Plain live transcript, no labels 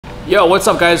Yo, what's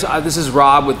up guys? This is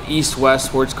Rob with East West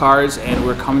Sports Cards, and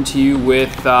we're coming to you with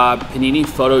Panini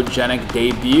PhotoGenic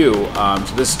debut.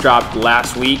 So this dropped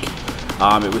last week.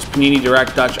 It was Panini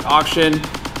Direct Dutch Auction.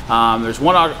 There's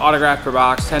one autograph per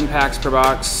box, 10 packs per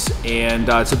box, and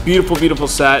it's a beautiful, beautiful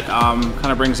set.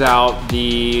 Kind of brings out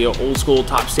the old school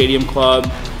Top Stadium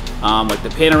Club, like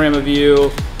the panorama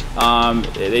view.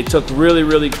 They took really,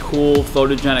 really cool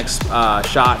photogenic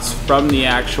shots from the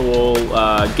actual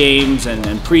games and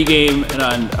pregame,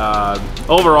 and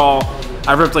overall,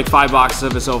 I've ripped like 5 boxes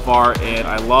of it so far, and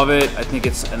I love it. I think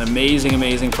it's an amazing,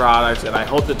 amazing product, and I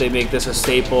hope that they make this a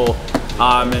staple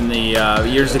in the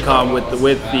years to come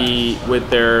with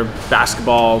their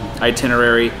basketball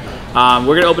itinerary.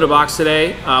 We're gonna open a box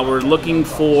today. We're looking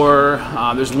for,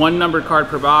 there's one numbered card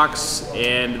per box,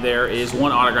 and there is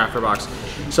one autograph per box.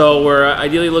 So we're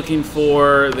ideally looking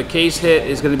for, the case hit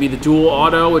is gonna be the dual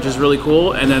auto, which is really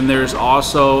cool. And then there's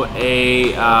also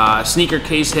a sneaker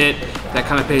case hit that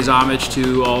kind of pays homage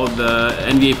to all of the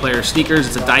NBA player sneakers.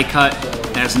 It's a die cut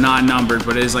and it's non-numbered,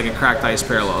 but it is like a cracked ice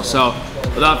parallel. So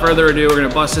without further ado, we're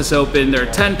gonna bust this open. There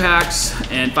are 10 packs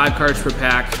and 5 cards per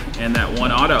pack and that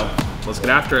one auto. Let's get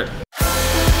after it.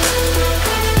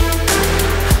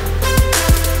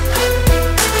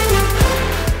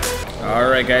 All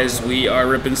right, guys, we are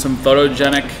ripping some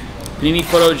photogenic, Panini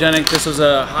PhotoGenic. This was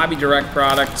a Hobby Direct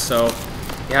product, so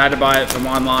you had to buy it from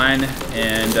online,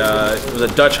 and it was a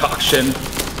Dutch auction.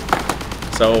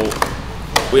 So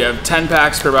we have 10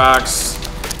 packs per box.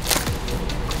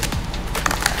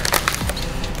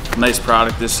 Nice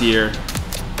product this year.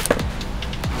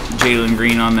 Jalen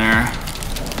Green on there.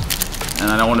 And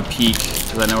I don't want to peek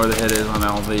because I know where the hit is on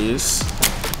all these.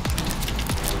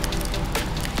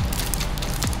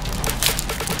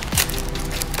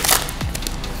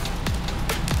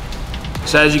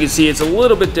 So as you can see, it's a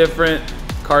little bit different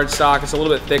card stock. It's a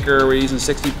little bit thicker. We're using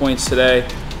 60 points today.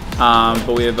 But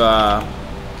we have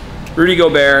Rudy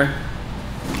Gobert,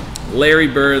 Larry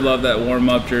Bird, love that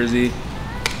warm-up jersey,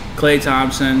 Klay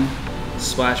Thompson,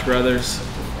 Splash Brothers,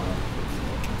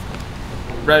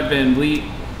 Red Van Vliet,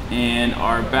 and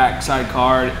our backside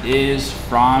card is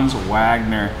Franz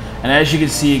Wagner. And as you can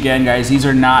see again, guys, these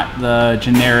are not the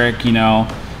generic, you know,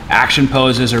 action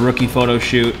poses or rookie photo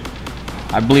shoot.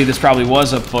 I believe this probably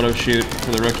was a photo shoot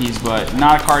for the rookies, but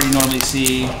not a card you normally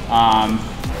see.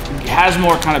 It has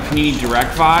more kind of Panini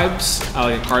Direct vibes,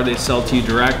 like a card they sell to you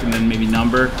direct and then maybe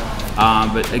number.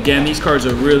 But again, these cards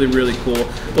are really, really cool.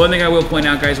 One thing I will point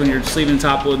out, guys, when you're sleeving and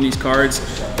top loading these cards,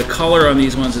 the color on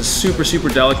these ones is super, super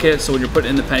delicate. So when you're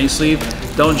putting in the penny sleeve,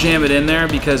 don't jam it in there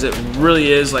because it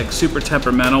really is like super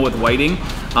temperamental with whiting.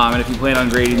 And if you plan on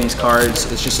grading these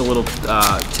cards, it's just a little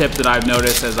tip that I've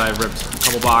noticed as I've ripped a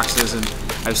couple boxes and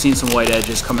I've seen some white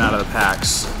edges coming out of the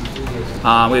packs.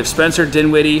 We have Spencer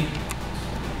Dinwiddie.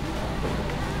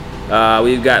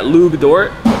 We've got Lou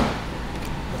Dort,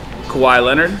 Kawhi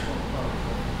Leonard,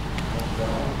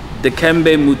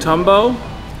 Dikembe Mutombo,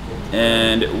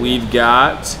 and we've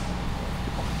got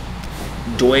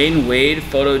Dwayne Wade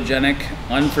PhotoGenic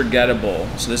Unforgettable.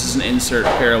 So this is an insert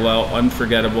parallel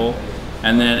Unforgettable.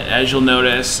 And then as you'll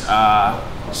notice,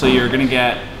 so you're gonna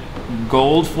get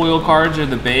gold foil cards are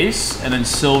the base, and then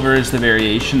silver is the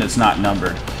variation that's not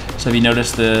numbered. So if you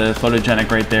notice the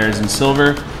photogenic right there is in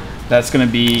silver, that's gonna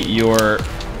be your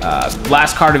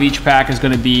last card of each pack is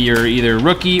gonna be your either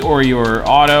rookie or your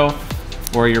auto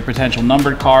or your potential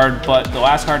numbered card, but the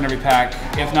last card in every pack,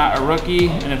 if not a rookie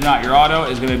and if not your auto,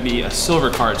 is gonna be a silver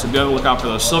card. So be able to look out for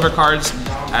those silver cards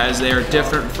as they are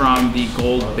different from the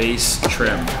gold base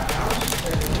trim.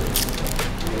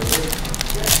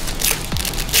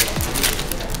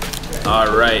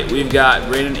 All right, we've got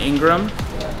Brandon Ingram.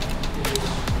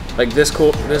 Like this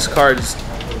card's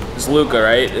is Luka,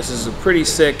 right? This is a pretty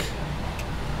sick,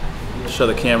 show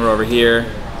the camera over here.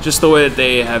 Just the way that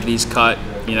they have these cut,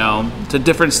 you know, it's a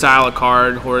different style of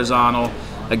card, horizontal.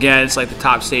 Again, it's like the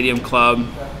Top Stadium Club.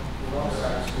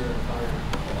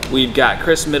 We've got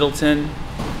Chris Middleton.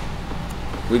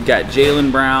 We've got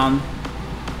Jaylen Brown.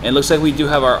 And it looks like we do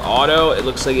have our auto. It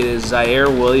looks like it is Zaire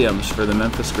Williams for the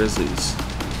Memphis Grizzlies.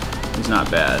 He's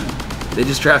not bad. They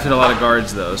just drafted a lot of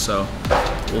guards though, so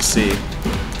we'll see.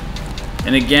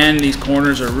 And again, these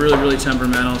corners are really, really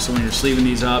temperamental, so when you're sleeving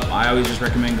these up, I always just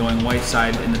recommend going white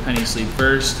side in the penny sleeve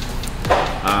first,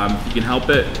 if you can help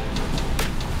it.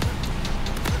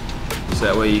 So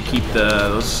that way you keep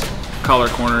those color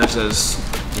corners as,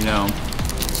 you know,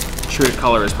 true to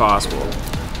color as possible.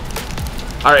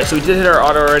 All right, so we did hit our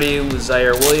auto already with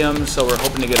Zaire Williams, so we're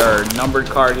hoping to get our numbered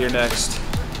card here next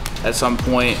at some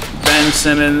point. Ben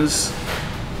Simmons,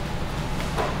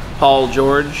 Paul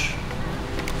George,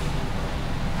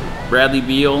 Bradley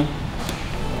Beal,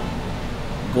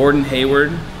 Gordon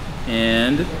Hayward,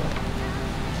 and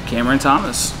Cameron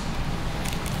Thomas.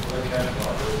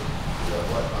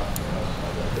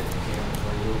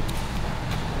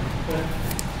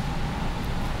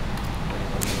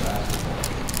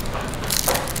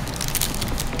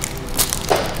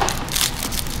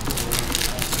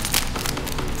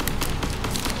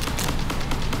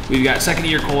 We've got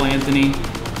second-year Cole Anthony,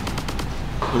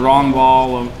 the wrong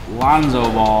ball, Lonzo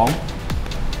Ball,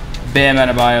 Bam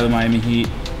Adebayo, the Miami Heat,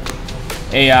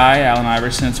 AI, Allen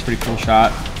Iverson, it's a pretty cool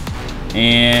shot.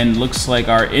 And looks like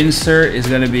our insert is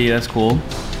gonna be, that's cool,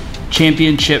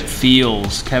 Championship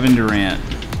Feels, Kevin Durant.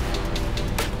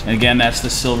 And again, that's the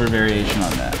silver variation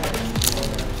on that.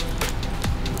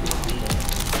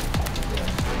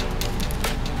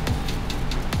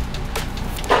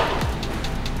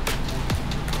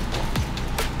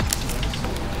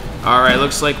 All right,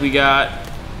 looks like we got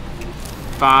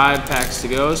 5 packs to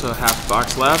go, so half the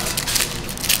box left.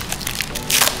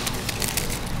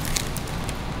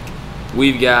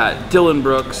 We've got Dylan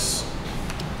Brooks,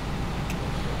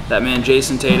 that man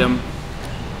Jason Tatum,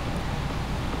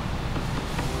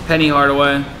 Penny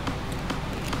Hardaway,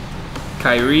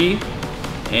 Kyrie,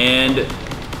 and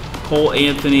Cole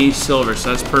Anthony Silver. So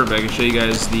that's perfect. I can show you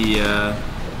guys the,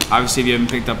 obviously if you haven't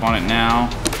picked up on it now,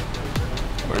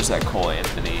 where's that Cole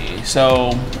Anthony?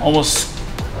 So almost,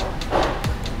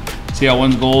 see how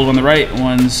one's gold on the right,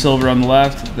 one's silver on the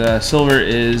left. The silver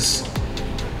is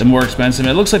the more expensive.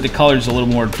 It looks like the color's a little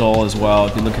more dull as well.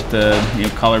 If you look at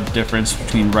the color difference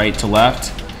between right to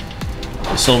left,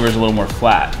 the silver is a little more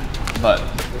flat, but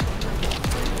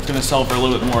it's gonna sell for a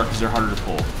little bit more because they're harder to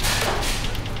pull.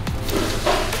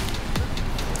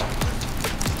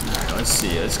 All right, let's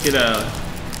see. Let's get a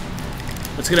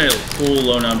full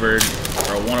low numbered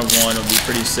or a 1 of 1. It'll be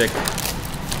pretty sick.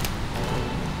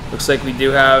 Looks like we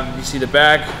do have, you see the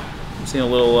back, you see a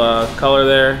little color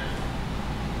there.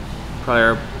 Probably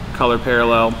our color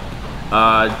parallel.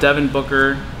 Devin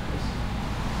Booker,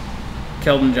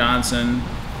 Keldon Johnson,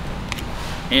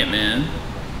 Ant-Man.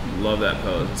 Love that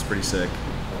pose, it's pretty sick.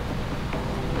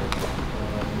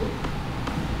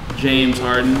 James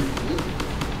Harden.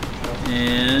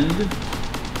 And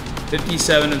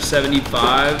 57 of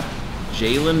 75,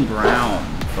 Jalen Brown,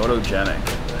 PhotoGenic.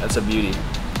 That's a beauty.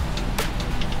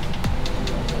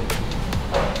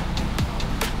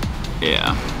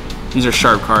 Yeah, these are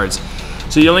sharp cards.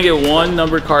 So you only get 1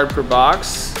 numbered card per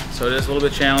box, so it is a little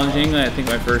bit challenging. I think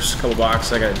my first couple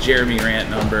boxes, I got a Jeremy Grant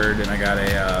numbered, and I got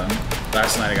a,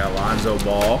 last night I got a Lonzo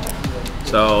Ball.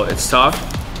 So it's tough,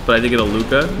 but I did get a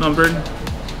Luka numbered.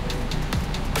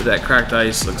 But that cracked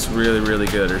ice looks really, really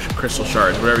good, or crystal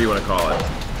shards, whatever you want to call it.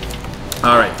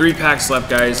 All right, 3 packs left,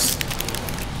 guys.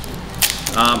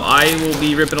 I will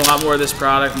be ripping a lot more of this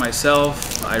product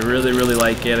myself. I really, really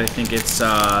like it. I think it's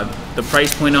the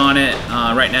price point on it.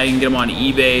 Right now, you can get them on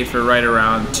eBay for right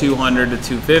around $200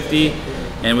 to $250,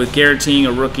 and with guaranteeing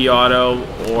a rookie auto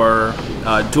or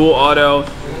dual auto,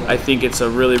 I think it's a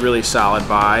really, really solid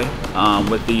buy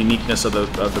with the uniqueness of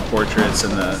the portraits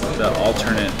and the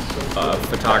alternate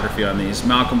photography on these.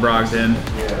 Malcolm Brogdon,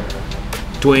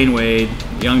 Dwayne Wade,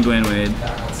 young Dwayne Wade,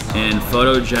 and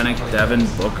PhotoGenic Devin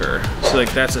Booker. So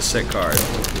like that's a sick card.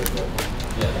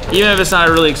 Even if it's not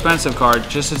a really expensive card,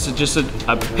 it's just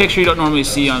a picture you don't normally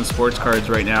see on sports cards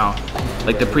right now.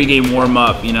 Like the pregame warm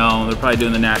up, you know, they're probably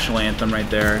doing the national anthem right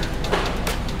there.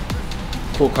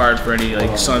 Cool card for any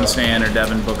like Suns fan or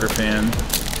Devin Booker fan.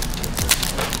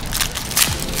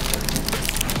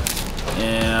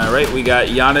 And all right, we got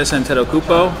Giannis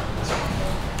Antetokounmpo,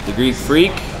 the Greek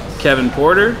Freak, Kevin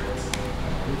Porter,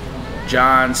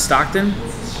 John Stockton,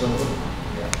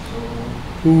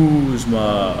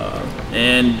 Kuzma,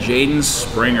 and Jaden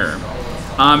Springer.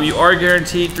 You are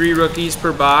guaranteed 3 rookies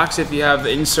per box if you have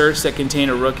inserts that contain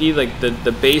a rookie. Like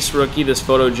the base rookie, this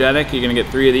PhotoGenic, you're gonna get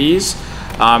 3 of these.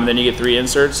 Then you get 3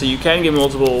 inserts. So you can get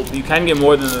multiple, you can get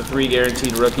more than the 3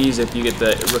 guaranteed rookies if you get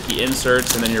the rookie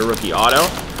inserts and then your rookie auto.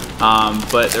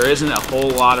 But there isn't a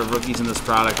whole lot of rookies in this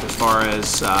product as far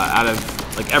as out of,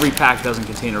 like every pack doesn't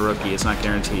contain a rookie, it's not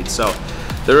guaranteed. So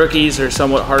the rookies are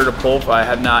somewhat harder to pull. I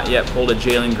have not yet pulled a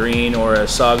Jalen Green or a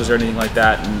Suggs or anything like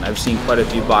that, and I've seen quite a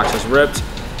few boxes ripped.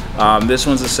 This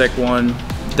one's a sick one.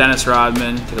 Dennis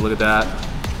Rodman, take a look at that.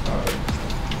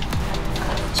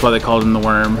 That's why they called him the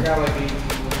Worm.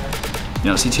 You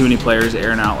don't see too many players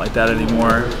airing out like that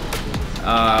anymore.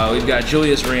 We've got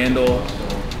Julius Randle,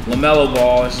 LaMelo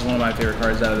Ball. This is one of my favorite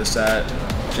cards out of the set.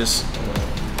 Just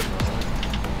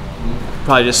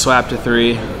probably just swapped to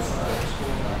 3.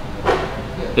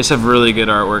 They just have really good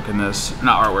artwork in this.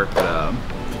 Not artwork, but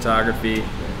photography.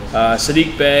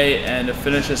 Sadiq Bey, and to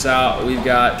finish us out, we've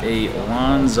got a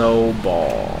Lonzo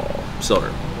Ball,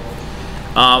 silver.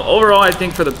 Overall, I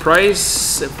think for the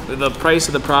price, if the price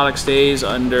of the product stays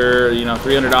under, you know,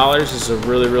 $300, this is a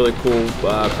really, really cool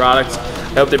product.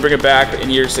 I hope they bring it back in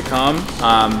years to come.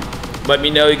 Let me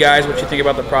know, you guys, what you think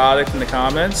about the product in the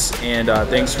comments, and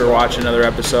thanks for watching another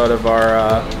episode of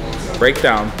our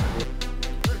breakdown.